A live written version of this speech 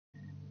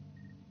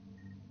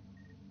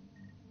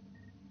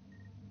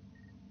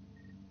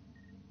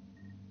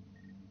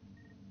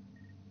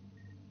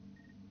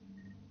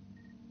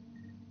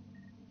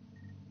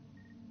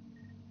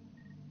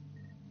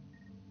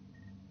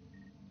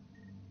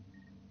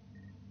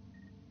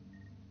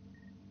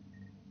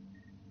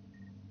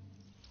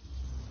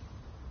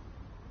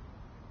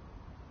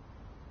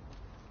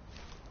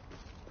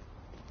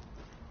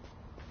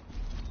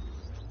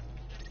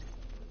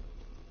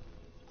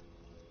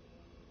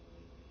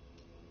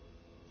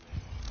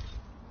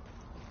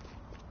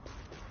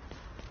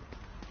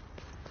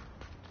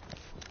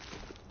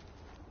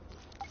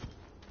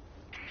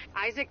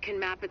Isaac can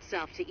map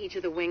itself to each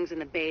of the wings in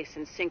the base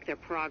and sync their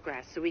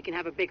progress so we can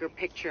have a bigger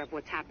picture of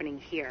what's happening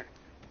here.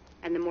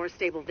 And the more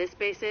stable this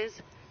base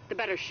is, the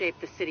better shape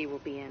the city will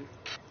be in.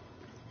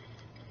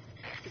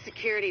 The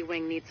security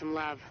wing needs some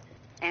love.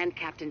 And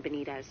Captain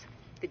Benitez.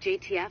 The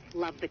JTF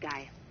love the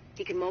guy.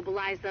 He can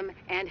mobilize them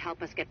and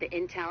help us get the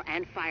intel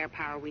and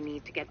firepower we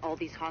need to get all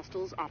these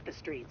hostiles off the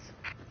streets.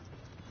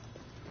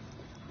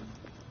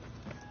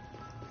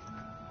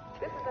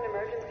 This is an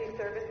emergency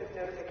services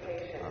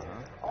notification.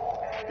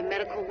 The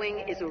medical wing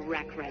is a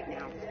wreck right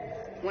now.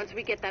 Once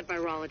we get that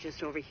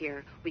virologist over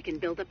here, we can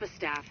build up a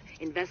staff,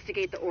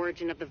 investigate the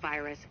origin of the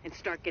virus, and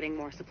start getting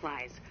more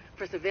supplies.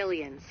 For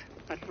civilians,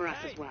 but for us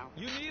as well.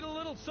 You need a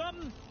little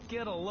something?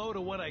 Get a load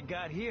of what I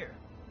got here.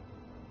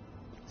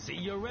 See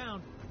you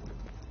around.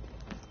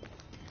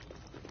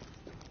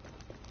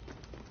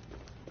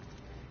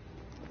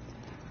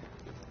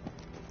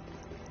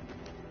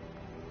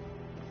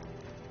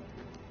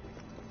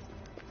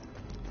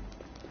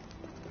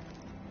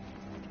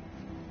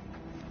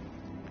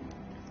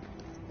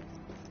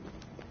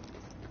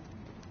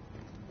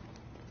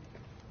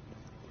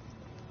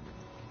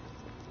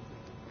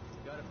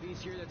 Got a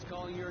piece here that's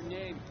calling your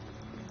name.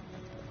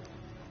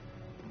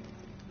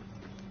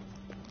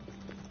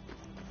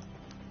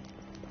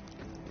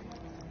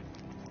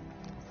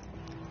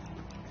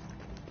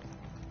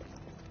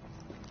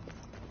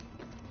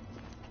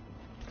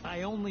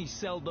 I only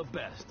sell the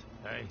best.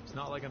 Hey, it's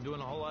not like I'm doing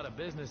a whole lot of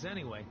business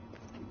anyway.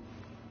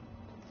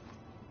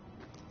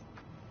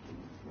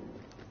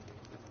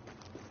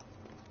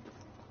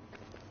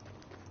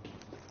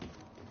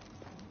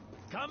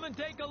 Come and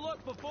take a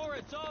look before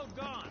it's all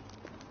gone.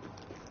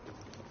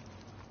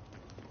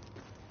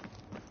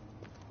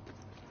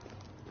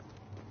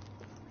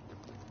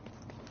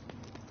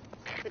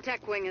 The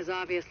tech wing has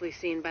obviously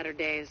seen better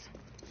days.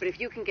 But if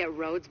you can get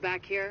Rhodes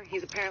back here,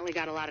 he's apparently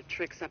got a lot of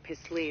tricks up his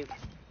sleeve.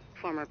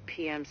 Former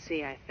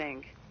PMC, I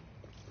think.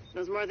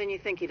 Knows more than you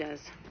think he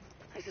does.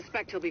 I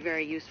suspect he'll be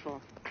very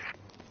useful.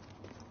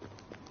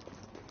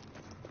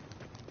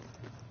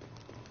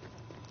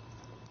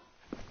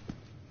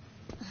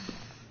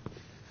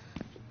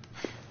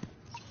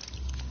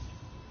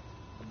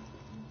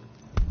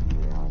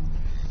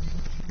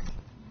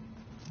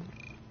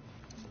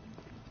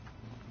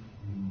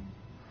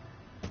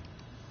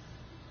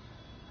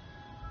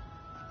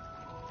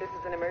 This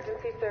is an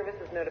emergency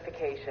services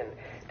notification.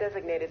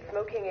 Designated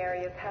smoking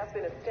areas have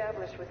been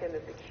established within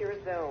the secure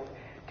zone.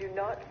 Do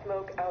not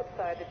smoke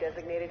outside the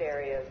designated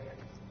areas.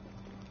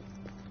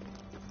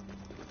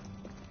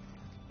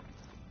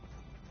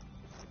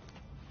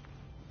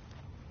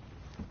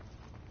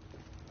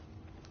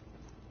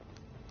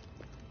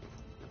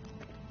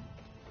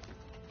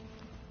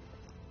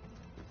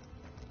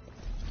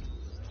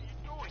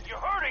 You're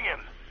hurting him!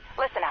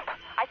 Listen up.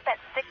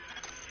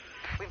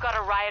 We've got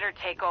a rioter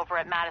takeover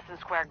at Madison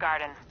Square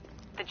Garden.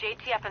 The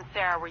JTF and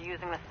Sarah were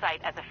using the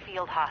site as a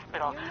field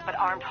hospital, but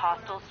armed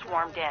hostiles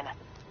swarmed in.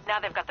 Now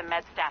they've got the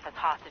med staff as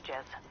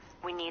hostages.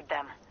 We need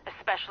them,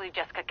 especially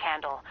Jessica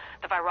Candle,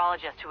 the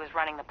virologist who is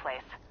running the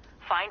place.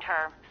 Find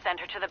her, send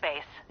her to the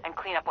base, and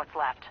clean up what's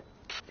left.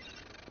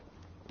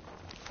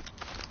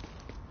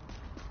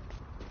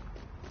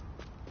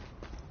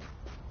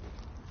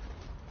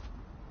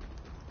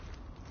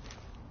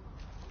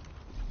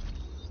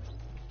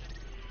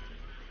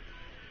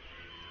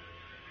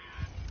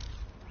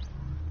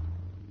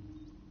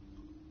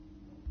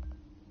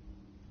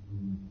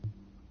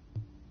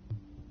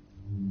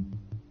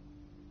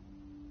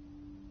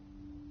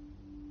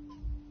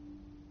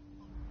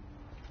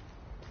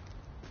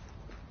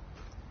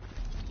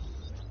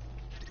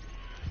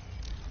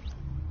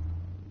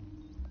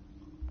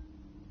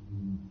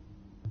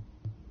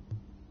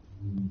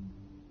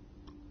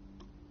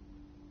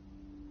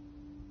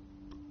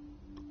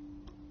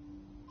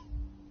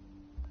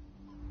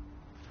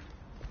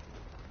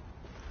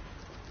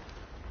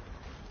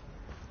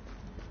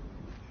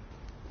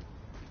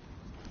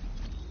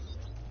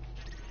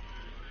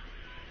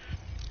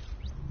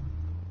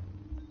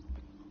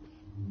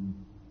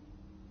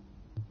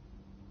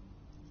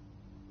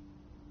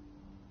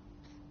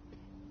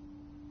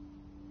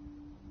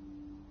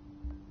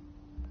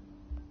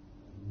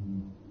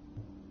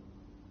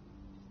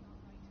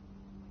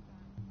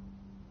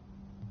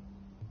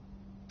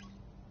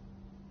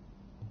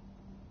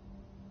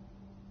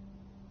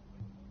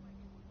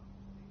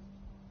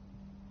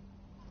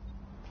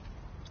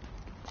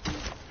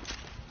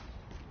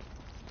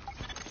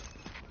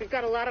 We've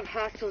got a lot of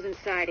hostiles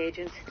inside,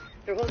 Agent.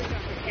 They're holding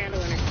Dr.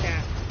 Candle and her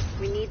staff.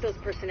 We need those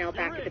personnel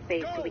back at the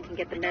base so we can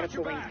get the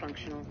medical wing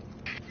functional.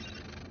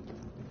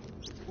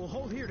 We'll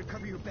hold here to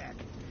cover your back.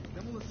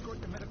 Then we'll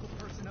escort the medical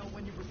personnel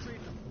when you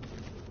retrieve them.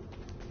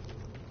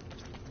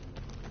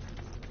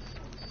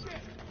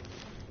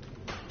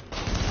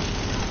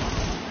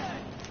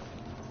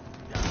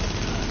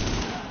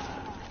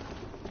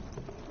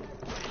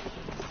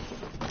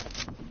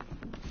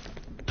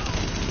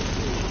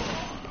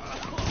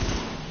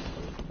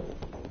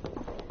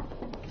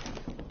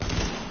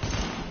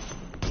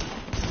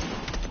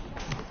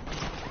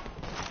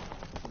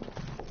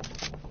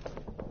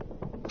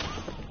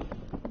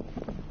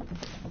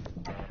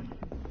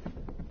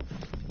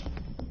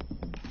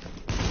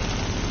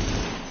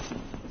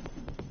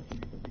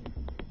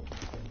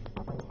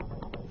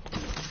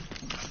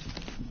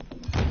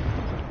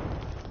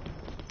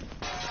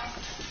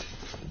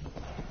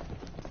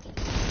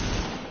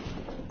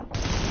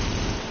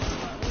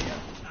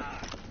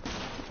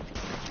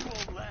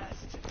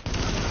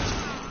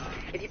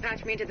 If you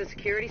patch me into the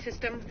security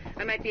system,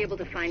 I might be able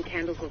to find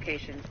Candle's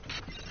location.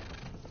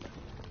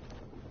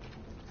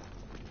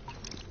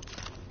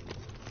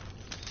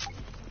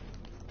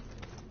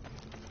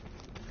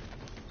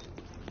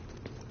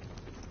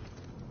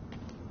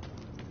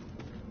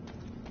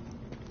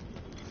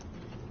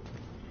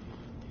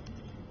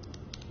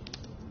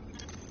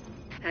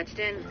 Patched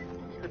in.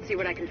 Let's see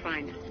what I can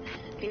find.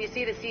 Can you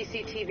see the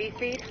CCTV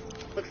feed?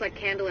 Looks like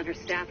Candle and her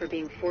staff are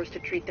being forced to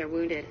treat their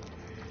wounded.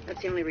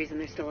 That's the only reason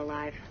they're still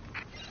alive.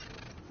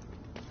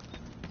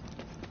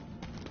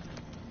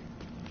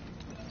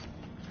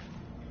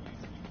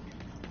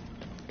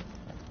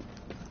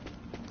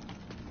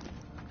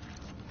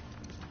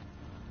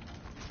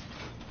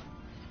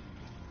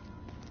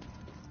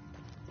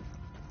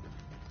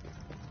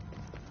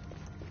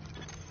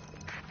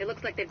 It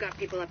looks like they've got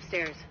people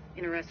upstairs,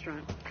 in a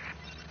restaurant.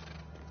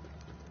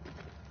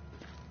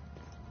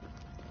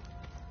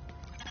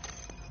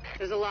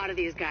 There's a lot of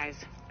these guys,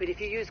 but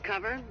if you use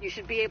cover, you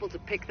should be able to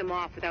pick them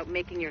off without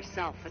making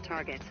yourself a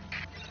target.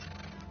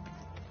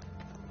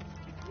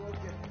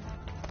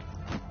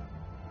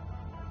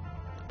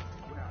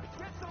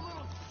 Get some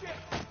little shit!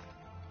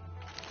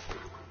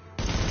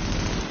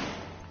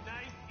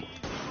 Nice, easy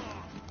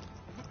off.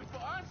 Looking for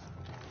us?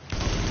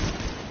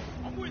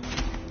 I'm with you.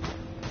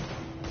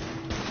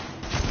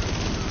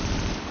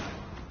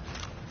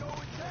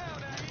 Going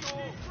down,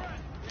 asshole.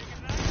 Take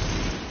a nice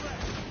deep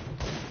breath.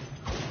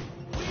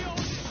 We own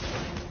this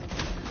place.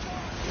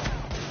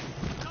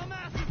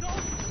 Dumbasses,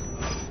 don't.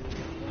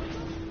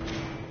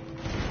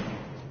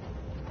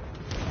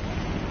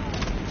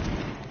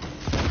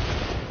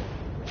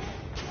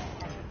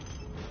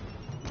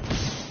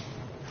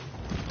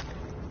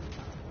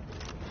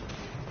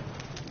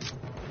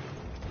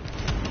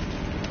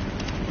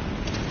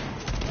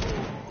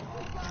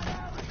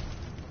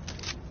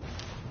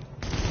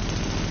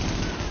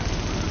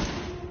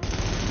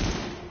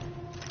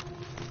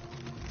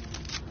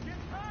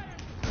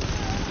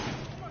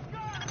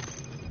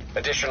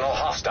 Additional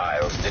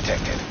hostiles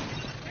detected.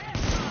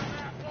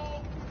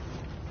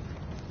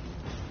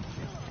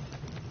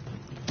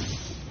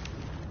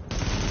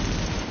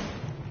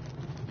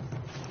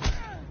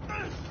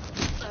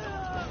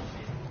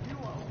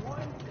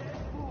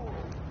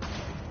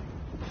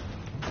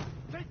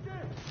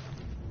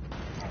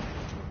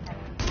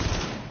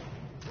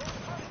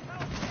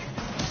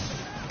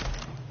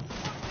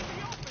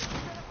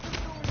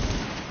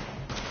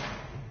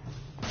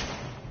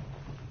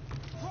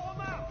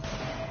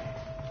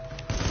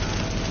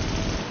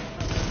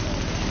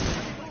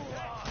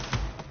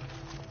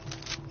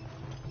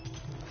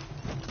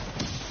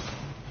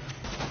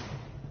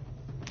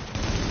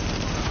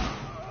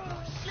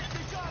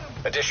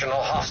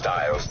 Additional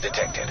hostiles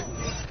detected.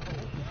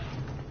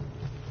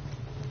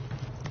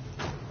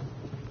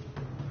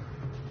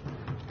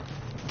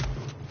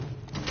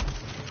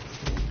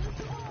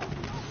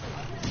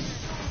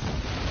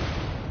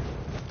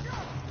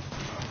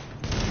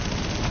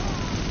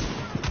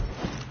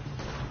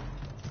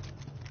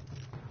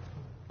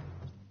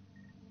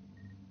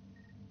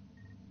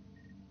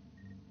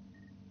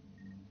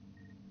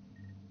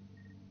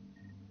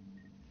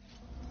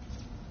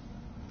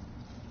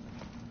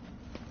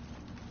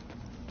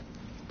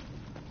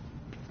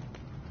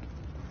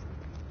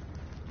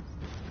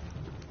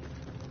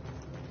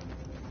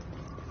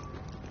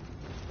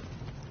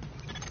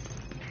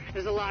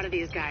 There's a lot of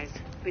these guys,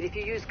 but if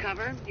you use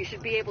cover, you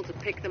should be able to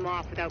pick them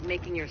off without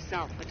making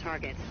yourself a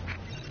target.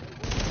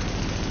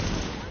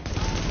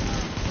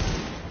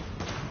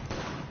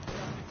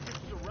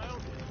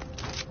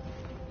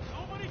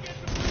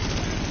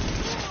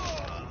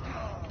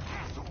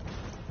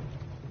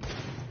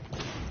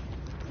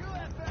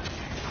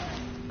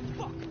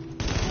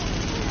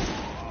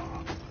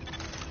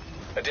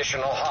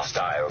 Additional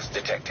hostiles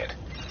detected.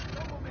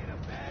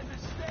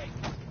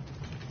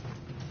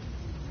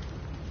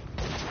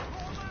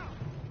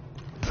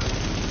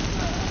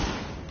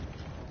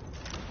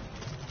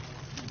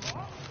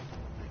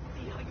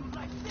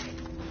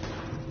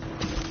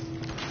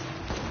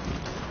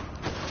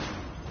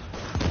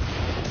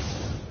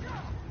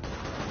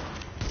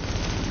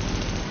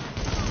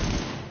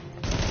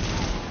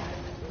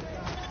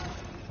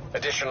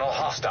 Additional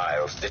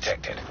hostiles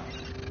detected.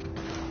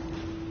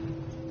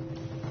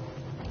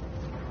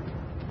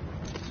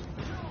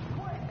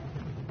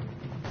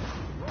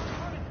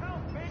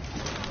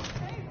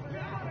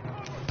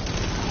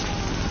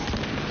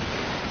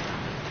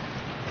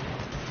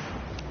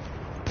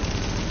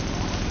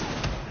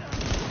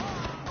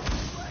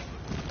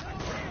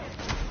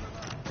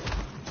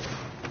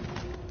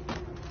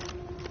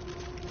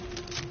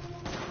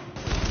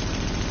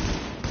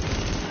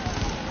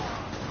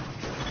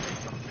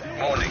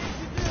 Warning.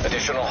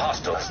 Additional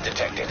hostiles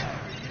detected.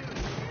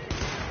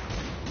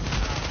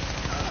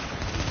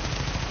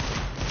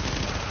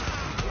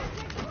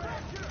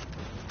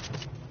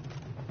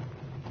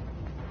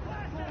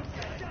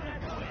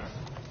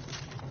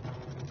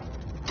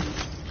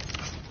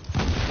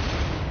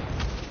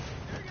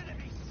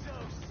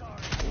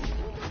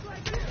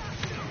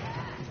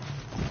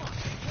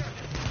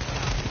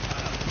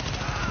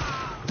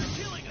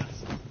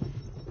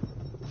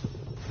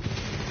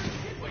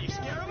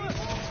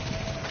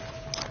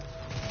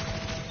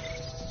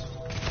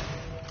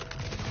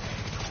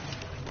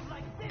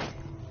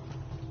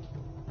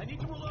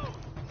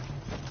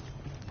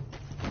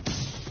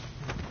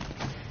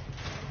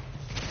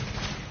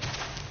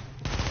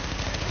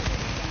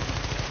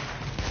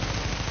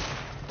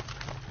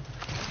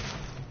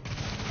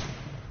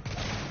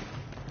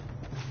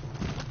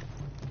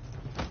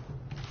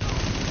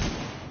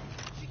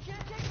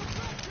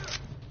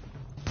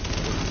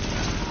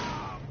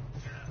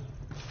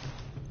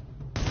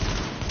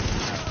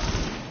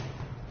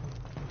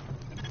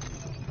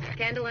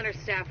 Randall and her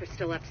staff are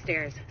still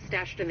upstairs,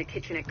 stashed in the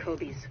kitchen at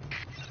Kobe's.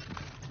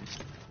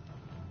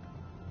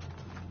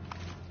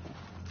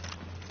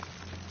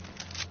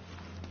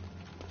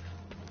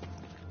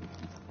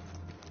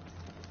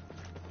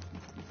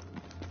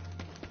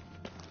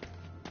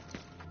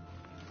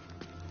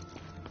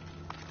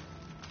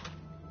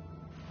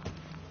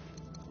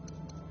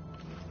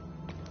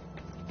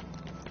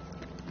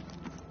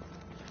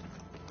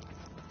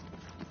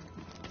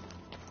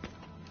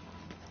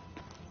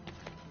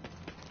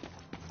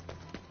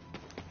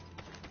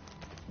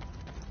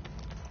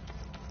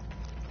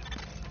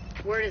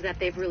 Word is that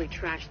they've really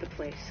trashed the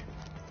place.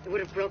 It would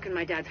have broken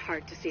my dad's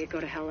heart to see it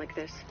go to hell like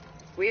this.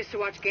 We used to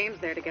watch games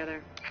there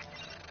together.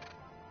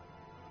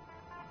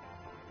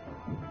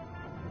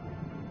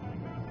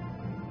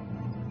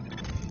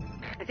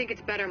 I think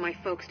it's better my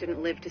folks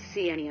didn't live to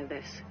see any of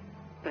this.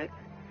 But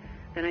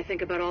then I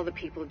think about all the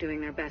people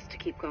doing their best to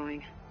keep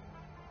going.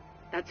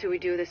 That's who we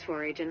do this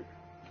for, Agent.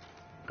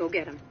 Go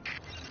get them.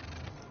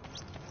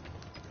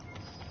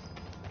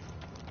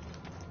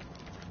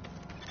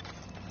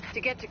 To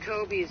get to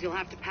Kobe's, you'll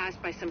have to pass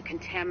by some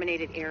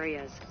contaminated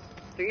areas.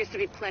 There used to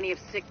be plenty of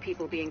sick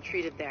people being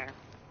treated there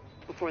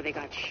before they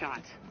got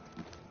shot.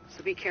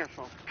 So be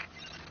careful.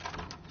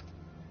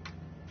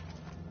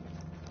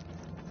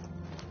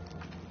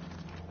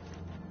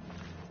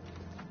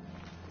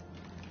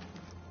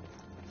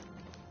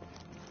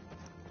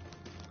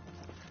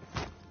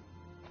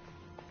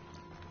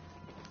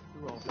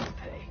 You're all gonna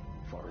pay,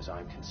 as far as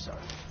I'm concerned.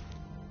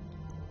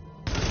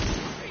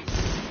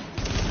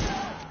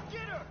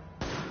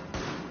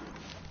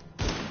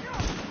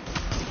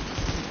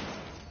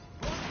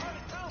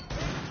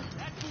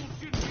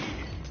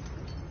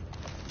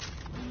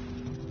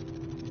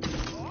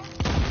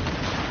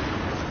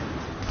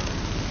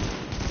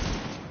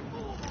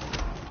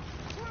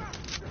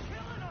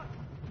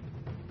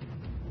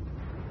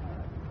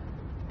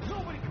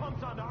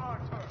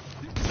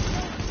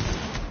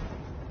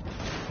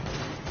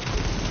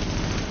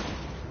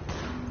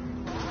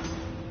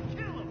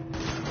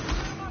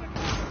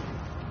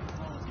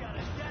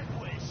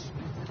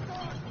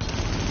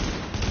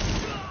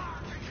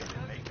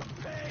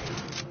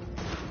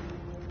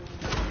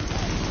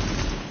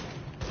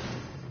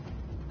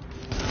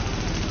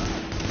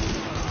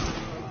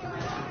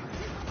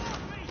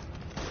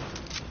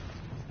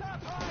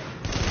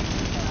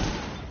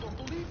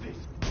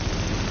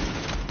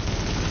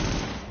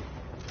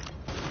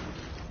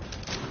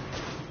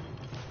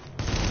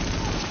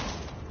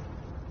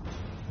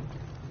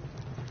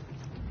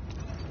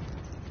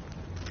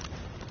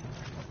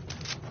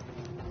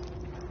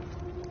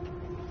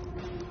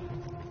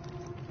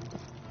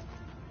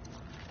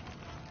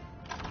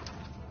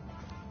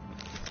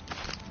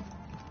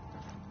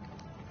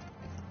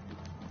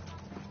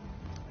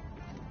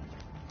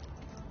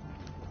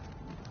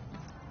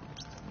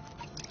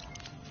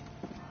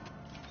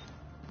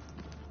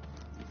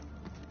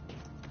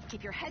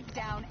 Keep your heads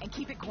down and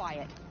keep it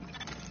quiet.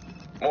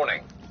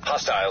 Warning.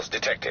 Hostiles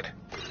detected.